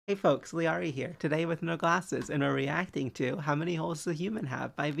Hey folks, lyarri here, today with no glasses, and we're reacting to How Many Holes Does a Human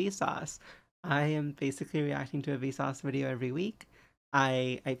Have by Vsauce. I am basically reacting to a Vsauce video every week.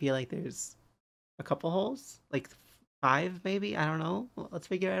 I feel like there's a couple holes, like 5 maybe, I don't know. Let's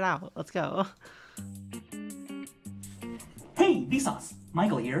figure it out. Let's go. Hey, Vsauce!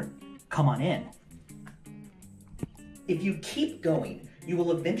 Michael here. Come on in. If you keep going, you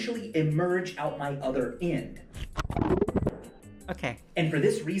will eventually emerge out my other end. Okay. And for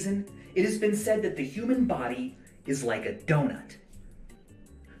this reason, it has been said that the human body is like a donut.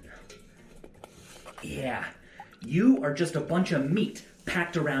 Yeah, you are just a bunch of meat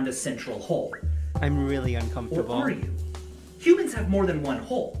packed around a central hole. I'm really uncomfortable. Or are you? Humans have more than one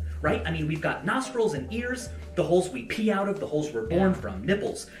hole, right? I mean, we've got nostrils and ears, the holes we pee out of, the holes we're born from,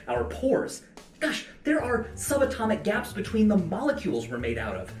 nipples, our pores. Gosh, there are subatomic gaps between the molecules we're made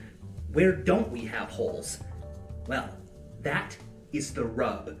out of. Where don't we have holes? Well, that is the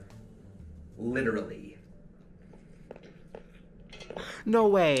rub. Literally. No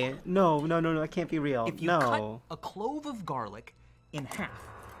way. No, that can't be real. If you cut a clove of garlic in half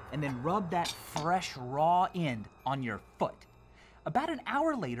and then rub that fresh raw end on your foot, about an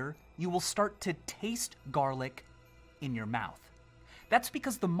hour later, you will start to taste garlic in your mouth. That's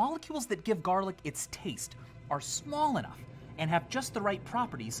because the molecules that give garlic its taste are small enough and have just the right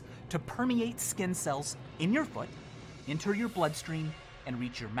properties to permeate skin cells in your foot, enter your bloodstream, and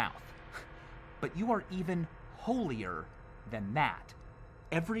reach your mouth. But you are even holier than that.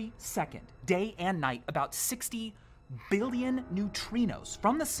 Every second, day and night, about 60 billion neutrinos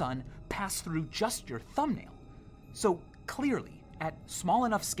from the sun pass through just your thumbnail. So clearly, at small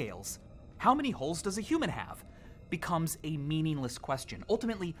enough scales, how many holes does a human have becomes a meaningless question.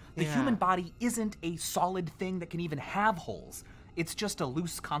 Ultimately, the human body isn't a solid thing that can even have holes. It's just a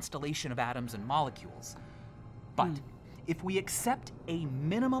loose constellation of atoms and molecules. But if we accept a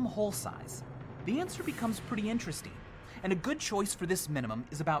minimum hole size, the answer becomes pretty interesting. And a good choice for this minimum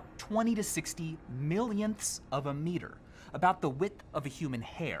is about 20 to 60 millionths of a meter, about the width of a human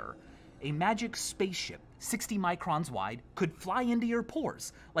hair. A magic spaceship, 60 microns wide, could fly into your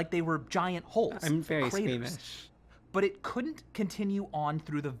pores like they were giant holes. I'm very craters. squeamish. But it couldn't continue on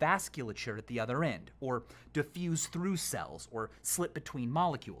through the vasculature at the other end, or diffuse through cells, or slip between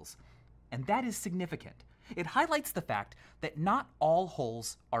molecules. And that is significant. It highlights the fact that not all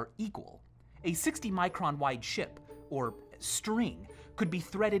holes are equal. A 60 micron wide ship, or string, could be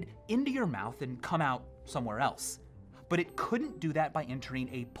threaded into your mouth and come out somewhere else. But it couldn't do that by entering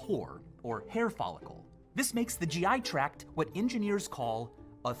a pore, or hair follicle. This makes the GI tract what engineers call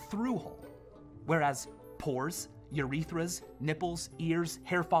a through hole. Whereas pores, urethras, nipples, ears,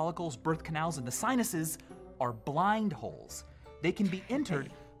 hair follicles, birth canals, and the sinuses are blind holes. They can be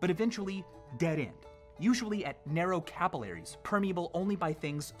entered, but eventually dead end, usually at narrow capillaries, permeable only by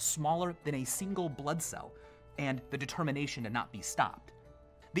things smaller than a single blood cell, and the determination to not be stopped.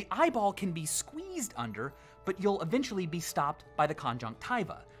 The eyeball can be squeezed under, but you'll eventually be stopped by the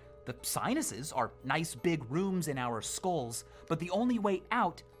conjunctiva. The sinuses are nice big rooms in our skulls, but the only way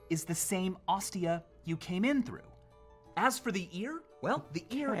out is the same ostia you came in through. As for the ear, well, the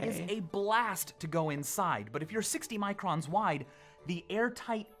ear is a blast to go inside, but if you're 60 microns wide, the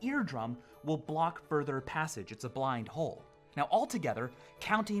airtight eardrum will block further passage. It's a blind hole. Now, altogether,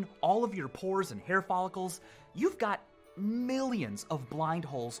 counting all of your pores and hair follicles, you've got millions of blind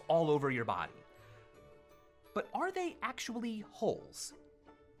holes all over your body. But are they actually holes?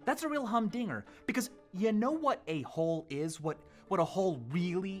 That's a real humdinger, because you know what a hole is, what a hole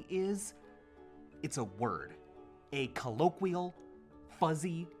really is? It's a word. A colloquial,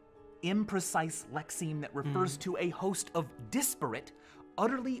 fuzzy, imprecise lexeme that refers to a host of disparate,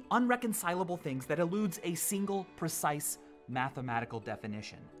 utterly unreconcilable things that eludes a single, precise mathematical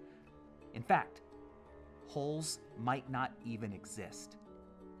definition. In fact, holes might not even exist.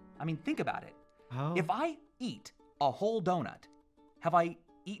 I mean, think about it. If I eat a whole donut, have I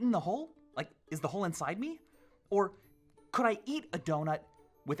eaten the hole? Like, is the hole inside me? Or could I eat a donut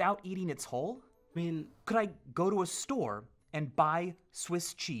without eating its hole? I mean, could I go to a store and buy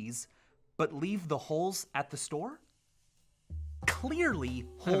Swiss cheese, but leave the holes at the store? Clearly,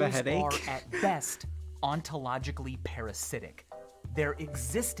 holes are at best ontologically parasitic. Their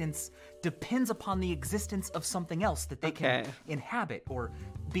existence depends upon the existence of something else that they can inhabit or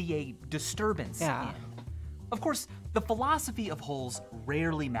be a disturbance in. Of course, the philosophy of holes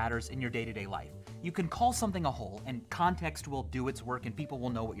rarely matters in your day-to-day life. You can call something a hole and context will do its work and people will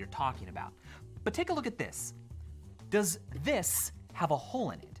know what you're talking about. But take a look at this. Does this have a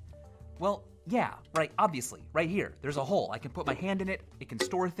hole in it? Well, yeah, right, obviously, right here. There's a hole. I can put my hand in it, it can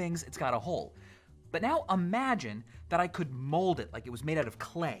store things, it's got a hole. But now imagine that I could mold it like it was made out of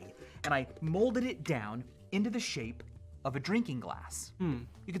clay, and I molded it down into the shape of a drinking glass.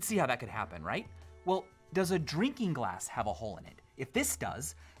 You could see how that could happen, right? Well, does a drinking glass have a hole in it? If this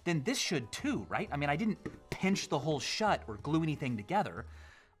does, then this should too, right? I mean, I didn't pinch the hole shut or glue anything together.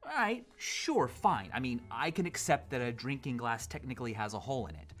 All right, sure, fine. I mean, I can accept that a drinking glass technically has a hole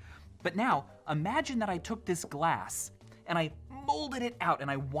in it. But now, imagine that I took this glass and I molded it out and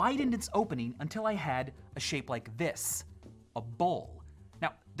I widened its opening until I had a shape like this, a bowl.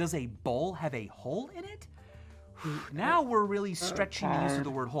 Now, does a bowl have a hole in it? Now we're really stretching the use of the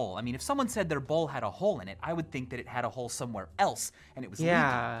word hole. I mean, if someone said their bowl had a hole in it, I would think that it had a hole somewhere else and it was leaking.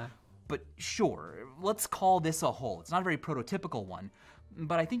 But sure, let's call this a hole. It's not a very prototypical one,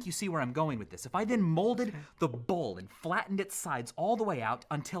 but I think you see where I'm going with this. If I then molded the bowl and flattened its sides all the way out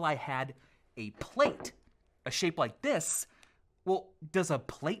until I had a plate, a shape like this, well, does a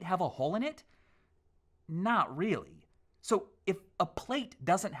plate have a hole in it? Not really. So if a plate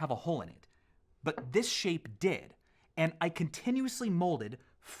doesn't have a hole in it, but this shape did, and I continuously molded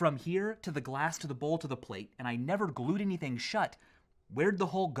from here to the glass to the bowl to the plate, and I never glued anything shut, where'd the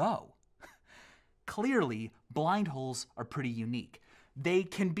hole go? Clearly, blind holes are pretty unique. They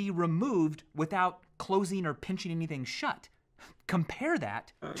can be removed without closing or pinching anything shut. Compare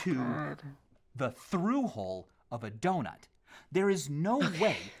that to the through hole of a donut. There is no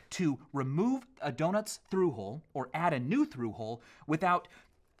way to remove a donut's through hole or add a new through hole without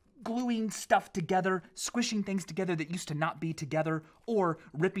gluing stuff together, squishing things together that used to not be together, or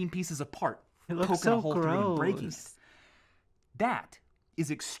ripping pieces apart, poking a hole through and breaking it. That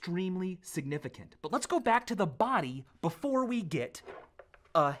is extremely significant. But let's go back to the body before we get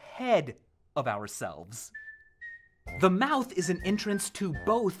ahead of ourselves. The mouth is an entrance to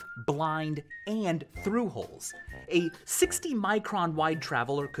both blind and through holes. A 60-micron wide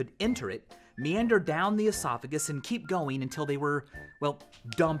traveler could enter it, meander down the esophagus, and keep going until they were, well,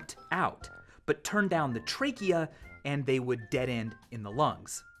 dumped out, but turn down the trachea and they would dead end in the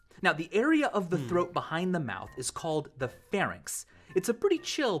lungs. Now, the area of the throat behind the mouth is called the pharynx. It's a pretty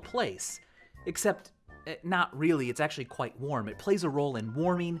chill place, except not really. It's actually quite warm. It plays a role in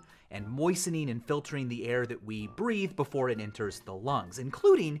warming and moistening and filtering the air that we breathe before it enters the lungs,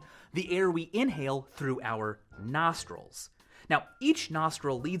 including the air we inhale through our nostrils. Now, each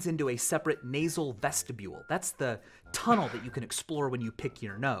nostril leads into a separate nasal vestibule. That's the tunnel that you can explore when you pick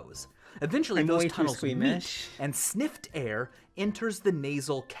your nose. Eventually, those tunnels meet, and sniffed air enters the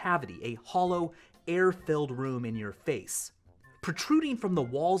nasal cavity, a hollow, air-filled room in your face. Protruding from the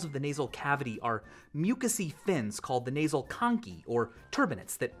walls of the nasal cavity are mucousy fins called the nasal conchae, or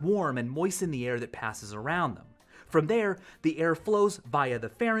turbinates, that warm and moisten the air that passes around them. From there, the air flows via the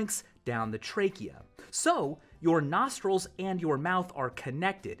pharynx down the trachea. So, your nostrils and your mouth are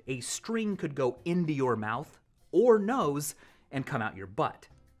connected. A string could go into your mouth or nose and come out your butt.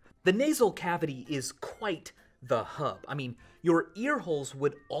 The nasal cavity is quite the hub. I mean, your ear holes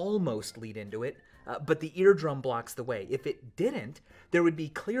would almost lead into it, but the eardrum blocks the way. If it didn't, there would be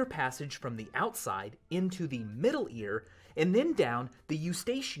clear passage from the outside into the middle ear and then down the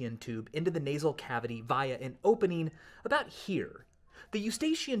eustachian tube into the nasal cavity via an opening about here. The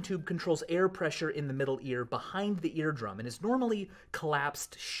eustachian tube controls air pressure in the middle ear behind the eardrum and is normally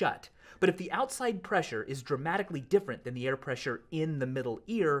collapsed shut. But if the outside pressure is dramatically different than the air pressure in the middle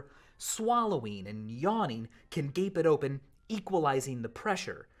ear, swallowing and yawning can gape it open, equalizing the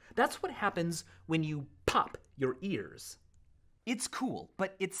pressure. That's what happens when you pop your ears. It's cool,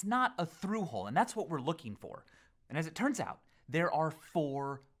 but it's not a through hole, and that's what we're looking for. And as it turns out, there are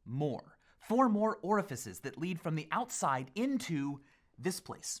four more orifices that lead from the outside into this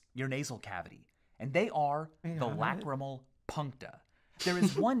place, your nasal cavity. And they are the lacrimal puncta. There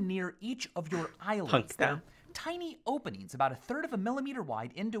is one near each of your eyelids. They're tiny openings, about 1/3 of a millimeter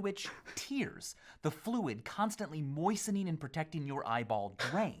wide, into which tears, the fluid constantly moistening and protecting your eyeball,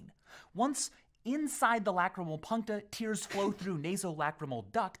 drain. Once inside the lacrimal puncta, tears flow through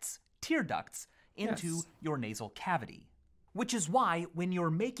nasolacrimal ducts, tear ducts, into your nasal cavity. Which is why when you're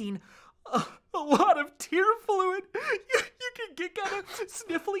making a lot of tear fluid, you can get kind of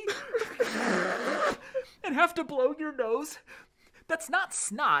sniffly and have to blow your nose. That's not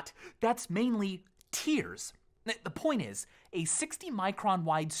snot, that's mainly tears. The point is, a 60-micron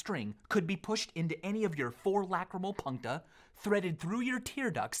wide string could be pushed into any of your 4 lacrimal puncta, threaded through your tear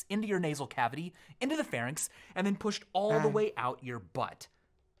ducts into your nasal cavity, into the pharynx, and then pushed all the way out your butt.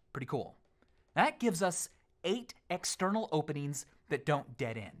 Pretty cool. That gives us 8 external openings that don't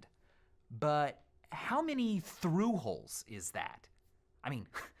dead end. But how many through holes is that? I mean,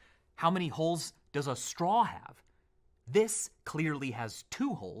 how many holes does a straw have? This clearly has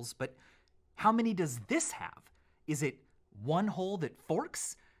 2 holes, but how many does this have? Is it one hole that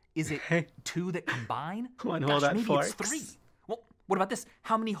forks? Is it two that combine? One hole that maybe forks. It's three. Well, what about this?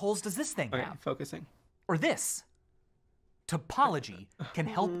 How many holes does this thing Okay, have? focusing. Or this? Topology can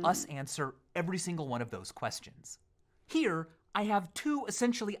help us answer every single one of those questions. Here, I have two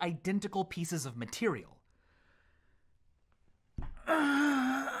essentially identical pieces of material.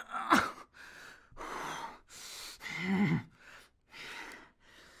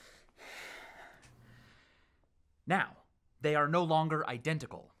 Now, they are no longer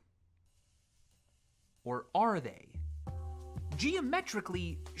identical. Or are they?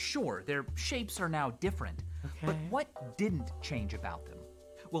 Geometrically, sure, their shapes are now different. Okay. But what didn't change about them?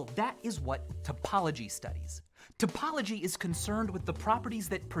 Well, that is what topology studies. Topology is concerned with the properties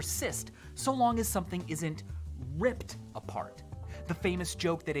that persist so long as something isn't ripped apart. The famous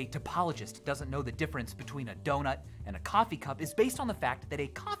joke that a topologist doesn't know the difference between a donut and a coffee cup is based on the fact that a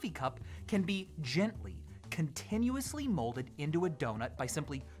coffee cup can be gently, continuously molded into a donut by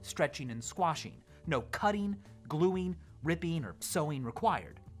simply stretching and squashing. No cutting, gluing, ripping, or sewing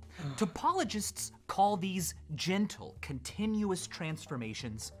required. Topologists call these gentle, continuous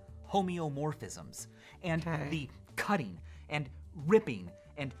transformations homeomorphisms, and the cutting and ripping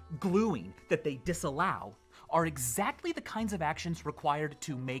and gluing that they disallow are exactly the kinds of actions required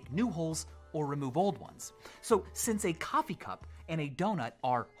to make new holes or remove old ones. So since a coffee cup and a donut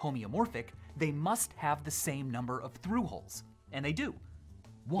are homeomorphic, they must have the same number of through holes, and they do.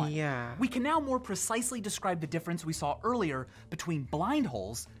 One. Yeah. We can now more precisely describe the difference we saw earlier between blind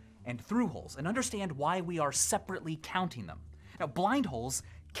holes and through holes and understand why we are separately counting them. Now, blind holes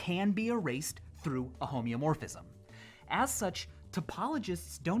can be erased through a homeomorphism. As such,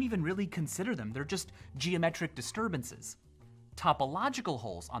 topologists don't even really consider them. They're just geometric disturbances. Topological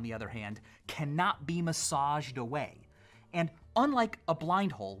holes, on the other hand, cannot be massaged away. And unlike a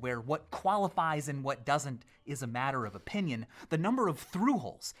blind hole, where what qualifies and what doesn't is a matter of opinion, the number of through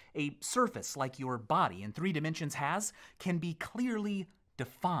holes a surface like your body in 3 dimensions has can be clearly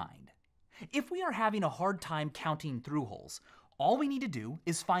defined. If we are having a hard time counting through holes, all we need to do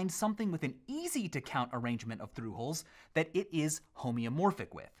is find something with an easy-to-count arrangement of through holes that it is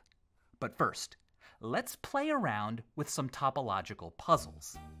homeomorphic with. But first, let's play around with some topological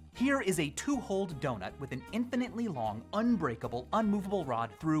puzzles. Here is a 2-holed donut with an infinitely long, unbreakable, unmovable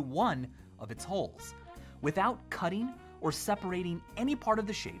rod through one of its holes. Without cutting or separating any part of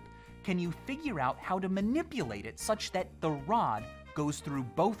the shape, can you figure out how to manipulate it such that the rod goes through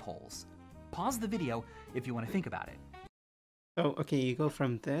both holes? Pause the video if you want to think about it. Oh, okay, you go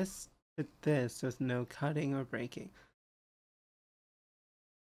from this to this with no cutting or breaking.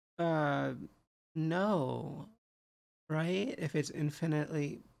 No. Right? If it's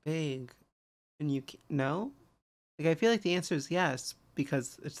infinitely big, and you no? Like, I feel like the answer is yes,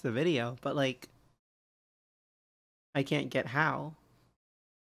 because it's the video, but like, I can't get how.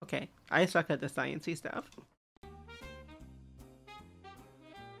 Okay, I suck at the sciencey stuff.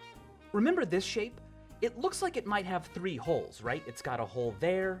 Remember this shape? It looks like it might have 3 holes, right? It's got a hole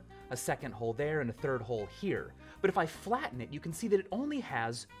there, a second hole there, and a third hole here. But if I flatten it, you can see that it only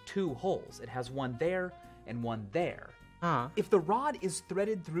has 2 holes. It has one there and one there. If the rod is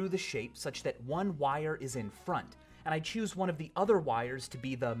threaded through the shape such that one wire is in front, and I choose one of the other wires to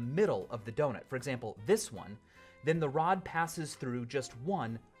be the middle of the donut, for example, this one, then the rod passes through just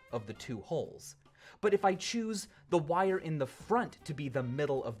one of the 2 holes. But if I choose the wire in the front to be the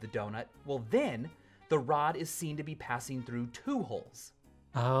middle of the donut, well then, the rod is seen to be passing through 2 holes.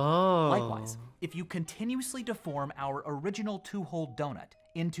 Oh. Likewise, if you continuously deform our original 2-hole donut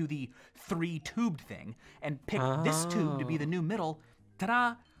into the 3-tubed thing and pick this tube to be the new middle,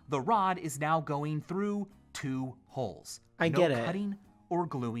 ta-da, the rod is now going through 2 holes. I get it. No cutting or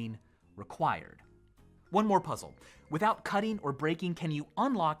gluing required. One more puzzle. Without cutting or breaking, can you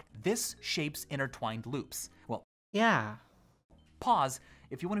unlock this shape's intertwined loops? Well, yeah. Pause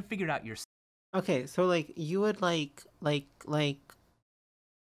if you want to figure it out yourself. Okay, so like you would like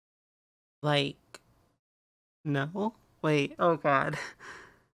no? Wait, oh god.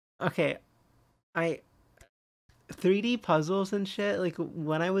 Okay. 3D puzzles and shit, like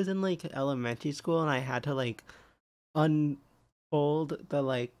when I was in like elementary school and I had to like unfold the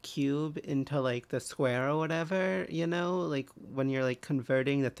like cube into like the square or whatever, you know, like when you're like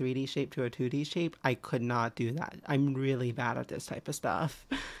converting the 3D shape to a 2D shape, I could not do that. I'm really bad at this type of stuff.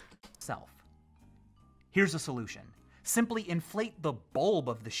 Here's a solution. Simply inflate the bulb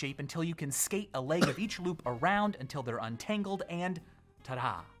of the shape until you can skate a leg of each loop around until they're untangled and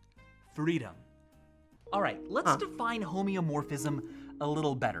ta-da, freedom. All right, let's define homeomorphism a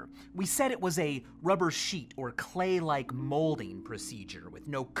little better. We said it was a rubber sheet or clay-like molding procedure with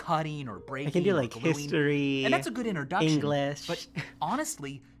no cutting or breaking. I can do like gluing. history, And that's a good introduction. English. But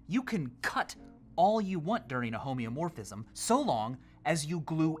honestly, you can cut all you want during a homeomorphism so long as you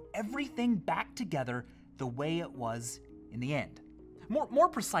glue everything back together the way it was in the end. More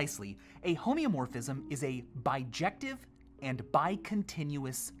precisely, a homeomorphism is a bijective and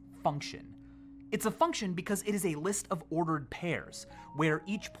bicontinuous function. It's a function because it is a list of ordered pairs, where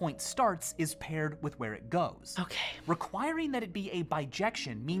each point starts is paired with where it goes. Okay. Requiring that it be a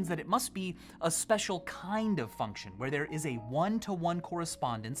bijection means that it must be a special kind of function, where there is a one-to-one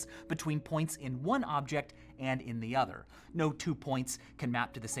correspondence between points in one object and in the other. No two points can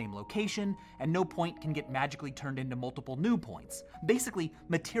map to the same location, and no point can get magically turned into multiple new points. Basically,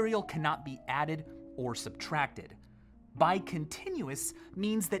 material cannot be added or subtracted. Bicontinuous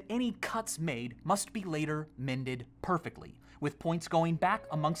means that any cuts made must be later mended perfectly, with points going back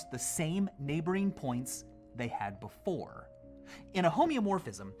amongst the same neighboring points they had before. In a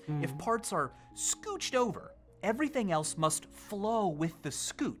homeomorphism, if parts are scooched over, everything else must flow with the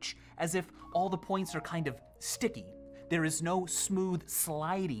scooch, as if all the points are kind of sticky. There is no smooth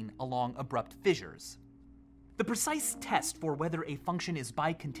sliding along abrupt fissures. The precise test for whether a function is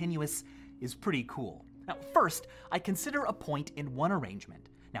bicontinuous is pretty cool. Now, first, I consider a point in one arrangement.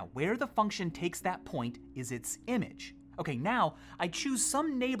 Now, where the function takes that point is its image. Okay, now I choose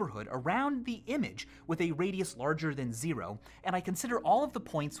some neighborhood around the image with a radius larger than 0, and I consider all of the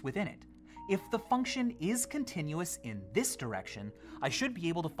points within it. If the function is continuous in this direction, I should be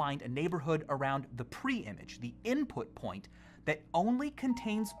able to find a neighborhood around the pre-image, the input point, that only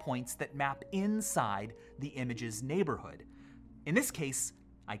contains points that map inside the image's neighborhood. In this case,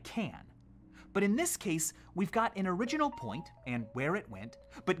 I can. But in this case, we've got an original point and where it went,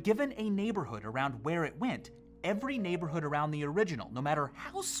 but given a neighborhood around where it went, every neighborhood around the original, no matter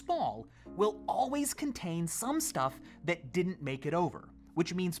how small, will always contain some stuff that didn't make it over,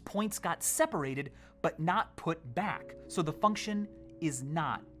 which means points got separated but not put back, so the function is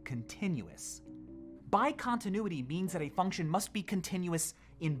not continuous. Bicontinuity means that a function must be continuous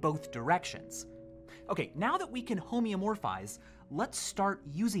in both directions. Okay, now that we can homeomorphize, let's start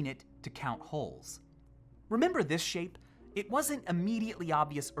using it to count holes. Remember this shape? It wasn't immediately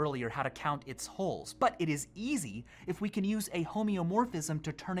obvious earlier how to count its holes, but it is easy if we can use a homeomorphism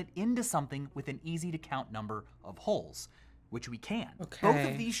to turn it into something with an easy to count number of holes, which we can. Okay.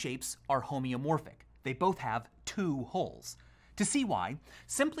 Both of these shapes are homeomorphic. They both have 2 holes. To see why,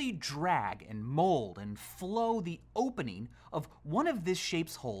 simply drag and mold and flow the opening of one of this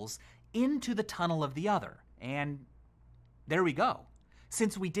shape's holes into the tunnel of the other, and there we go.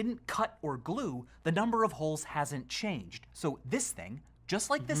 Since we didn't cut or glue, the number of holes hasn't changed. So this thing, just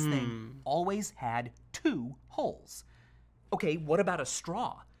like this thing, always had 2 holes. Okay, what about a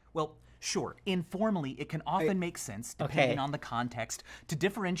straw? Well, sure, informally it can often make sense, depending on the context, to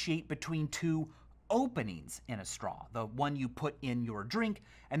differentiate between 2 openings in a straw, the one you put in your drink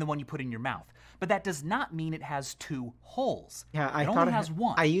and the one you put in your mouth. But that does not mean it has 2 holes. Yeah, I it thought only it has had-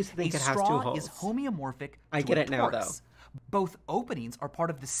 one. I used to think a it has 2 straw holes. is homeomorphic I to get a it now, though. torus. Both openings are part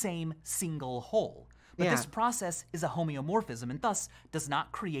of the same single hole. But Yeah. this process is a homeomorphism and thus does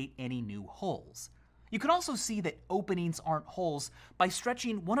not create any new holes. You can also see that openings aren't holes by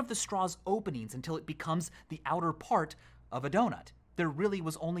stretching one of the straw's openings until it becomes the outer part of a donut. There really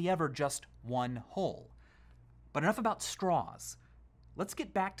was only ever just one hole. But enough about straws. Let's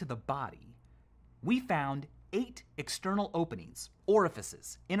get back to the body. We found 8 external openings,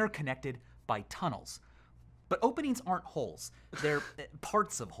 orifices, interconnected by tunnels. But openings aren't holes, they're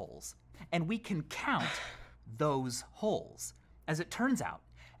parts of holes. And we can count those holes. As it turns out,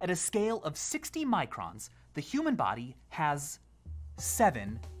 at a scale of 60 microns, the human body has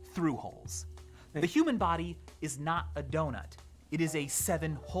 7 through holes. The human body is not a donut. It is a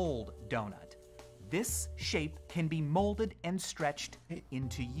 7-holed donut. This shape can be molded and stretched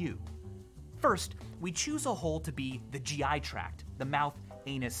into you. First, we choose a hole to be the GI tract, the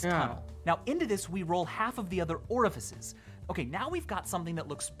mouth-anus tunnel. Now into this we roll half of the other orifices. Okay, now we've got something that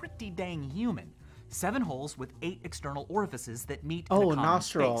looks pretty dang human. 7 holes with 8 external orifices that meet in a common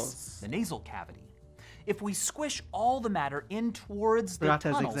nostrils. space, the nasal cavity. If we squish all the matter in towards the Forgot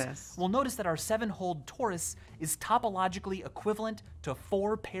those tunnels, exist. we'll notice that our 7-holed torus is topologically equivalent to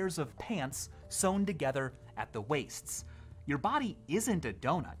 4 pairs of pants sewn together at the waists. Your body isn't a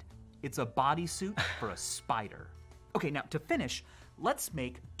donut. It's a bodysuit for a spider. Okay, now to finish, let's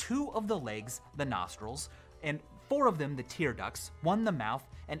make 2 of the legs the nostrils, and 4 of them the tear ducts, 1 the mouth,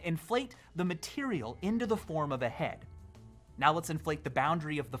 and inflate the material into the form of a head. Now let's inflate the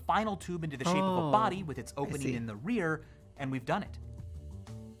boundary of the final tube into the shape of a body with its opening see. in the rear, and we've done it.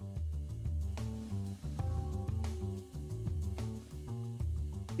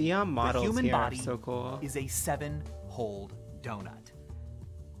 The The models human here are body so cool. is a 7-holed donut.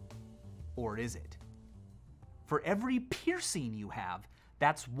 Or is it? For every piercing you have,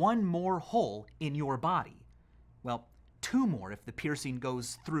 that's 1 more hole in your body. Well, 2 more if the piercing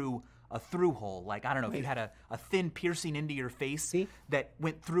goes through a through hole. Like, I don't know, if you had a thin piercing into your face See? that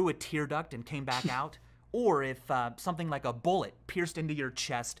went through a tear duct and came back out. Or if something like a bullet pierced into your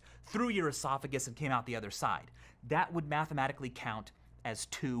chest, through your esophagus, and came out the other side. That would mathematically count as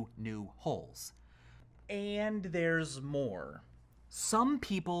 2 new holes. And there's more. Some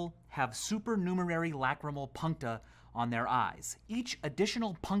people have supernumerary lacrimal puncta on their eyes. Each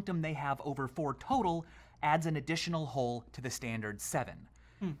additional punctum they have over 4 total adds an additional hole to the standard 7.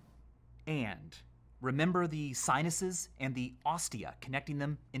 And remember the sinuses and the ostia connecting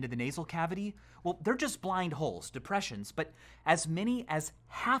them into the nasal cavity? Well, they're just blind holes, depressions, but as many as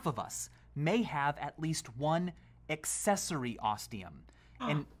half of us may have at least 1 accessory ostium,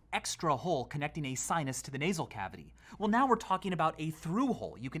 an extra hole connecting a sinus to the nasal cavity. Well, now we're talking about a through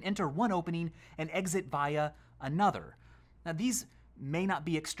hole. You can enter one opening and exit via another. Now, these may not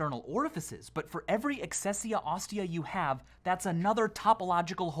be external orifices, but for every accessia ostia you have, that's another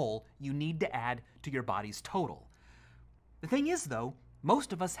topological hole you need to add to your body's total. The thing is, though,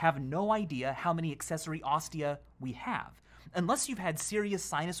 most of us have no idea how many accessory ostia we have, unless you've had serious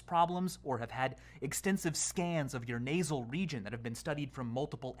sinus problems or have had extensive scans of your nasal region that have been studied from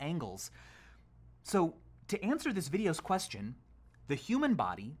multiple angles. So, to answer this video's question, the human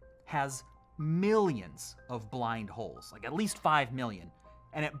body has millions of blind holes, like at least 5 million,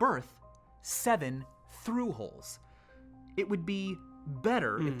 and at birth, 7 through holes. It would be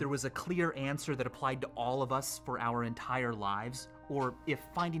better if there was a clear answer that applied to all of us for our entire lives, or if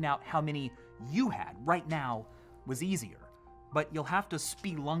finding out how many you had right now was easier. But you'll have to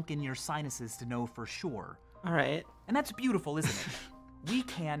spelunk in your sinuses to know for sure. All right. And that's beautiful, isn't it? We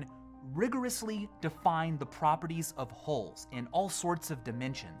can rigorously define the properties of holes in all sorts of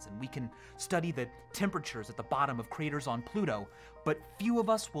dimensions, and we can study the temperatures at the bottom of craters on Pluto, but few of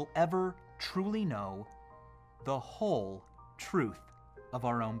us will ever truly know the whole truth of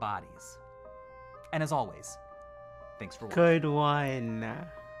our own bodies. And as always, thanks for watching. Good one.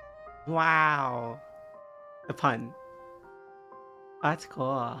 Wow. The pun. That's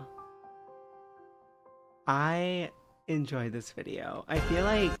cool. I enjoyed this video. I feel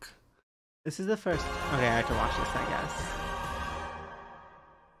like this is the first... Okay, I have to watch this, I guess.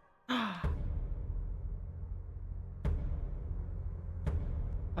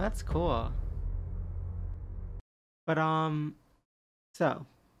 That's cool. But, so,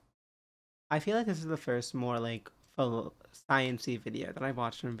 I feel like this is the first more, like, full science-y video that I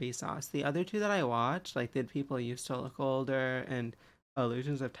watched from Vsauce. The other two that I watched, like, Did People Used to Look Older and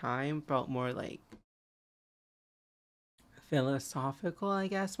Illusions of Time, felt more, like, philosophical, I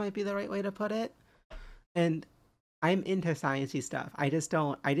guess might be the right way to put it. And I'm into sciencey stuff. I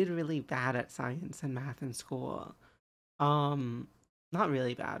did really bad at science and math in school. Not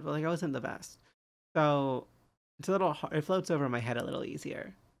really bad, but like I wasn't the best. So it's a little hard, it floats over my head a little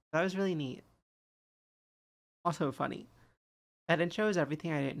easier. That was really neat. Also funny. And it shows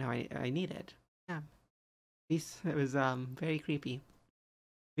everything I didn't know I needed. Yeah. It was very creepy.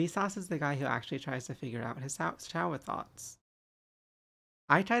 Vsauce is the guy who actually tries to figure out his shower thoughts.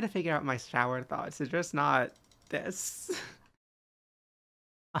 I try to figure out my shower thoughts. It's just not this.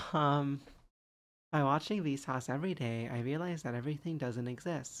 By watching Vsauce every day, I realize that everything doesn't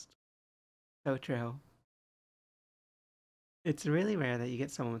exist. So true. It's really rare that you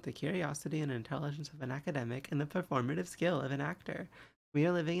get someone with the curiosity and intelligence of an academic and the performative skill of an actor. We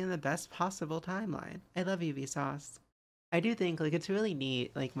are living in the best possible timeline. I love you, Vsauce. I do think like it's really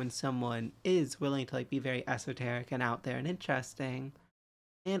neat like when someone is willing to like be very esoteric and out there and interesting,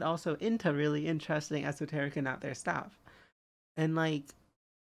 and also into really interesting esoteric and out there stuff. And like,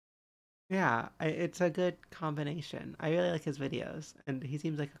 yeah, it's a good combination. I really like his videos, and he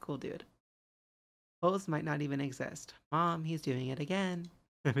seems like a cool dude. Holes might not even exist. Mom, he's doing it again.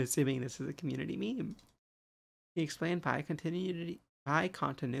 I'm assuming this is a community meme. He explained continuity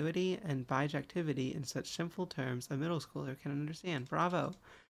and bijectivity in such simple terms a middle schooler can understand. Bravo.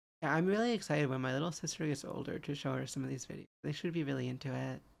 Yeah, I'm really excited when my little sister gets older to show her some of these videos. They should be really into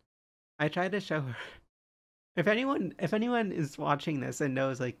it. I tried to show her. If anyone is watching this and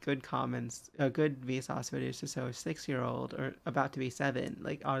knows like good comments, good Vsauce videos to show a 6-year-old or about to be 7,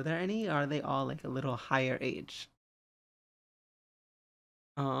 like are there any? Or are they all like a little higher age?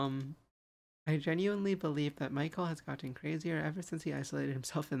 I genuinely believe that Michael has gotten crazier ever since he isolated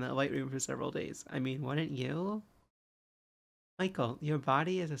himself in that white room for several days. I mean, wouldn't you? Michael, your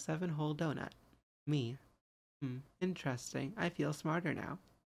body is a 7-hole donut. Me. Interesting. I feel smarter now.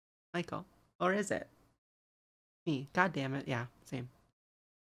 Michael. Or is it? Me. God damn it. Yeah, same.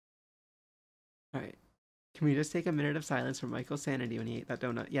 Alright. Can we just take a minute of silence for Michael's sanity when he ate that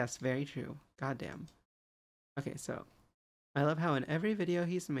donut? Yes, very true. God damn. Okay, so I love how in every video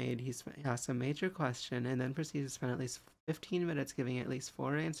he's made, he's asked a major question and then proceeds to spend at least 15 minutes giving at least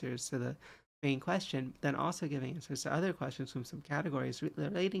 4 answers to the main question, then also giving answers to other questions from some categories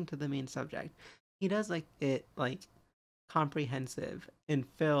relating to the main subject. He does like it like comprehensive and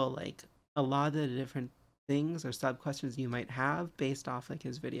fill like a lot of the different things or sub questions you might have based off like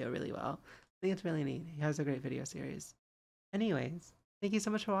his video really well. I think it's really neat. He has a great video series. Anyways, thank you so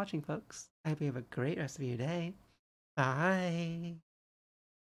much for watching, folks. I hope you have a great rest of your day. Bye.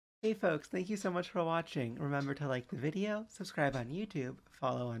 Hey folks, thank you so much for watching. Remember to like the video, subscribe on YouTube,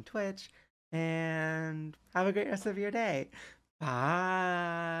 follow on Twitch, and have a great rest of your day.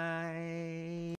 Bye.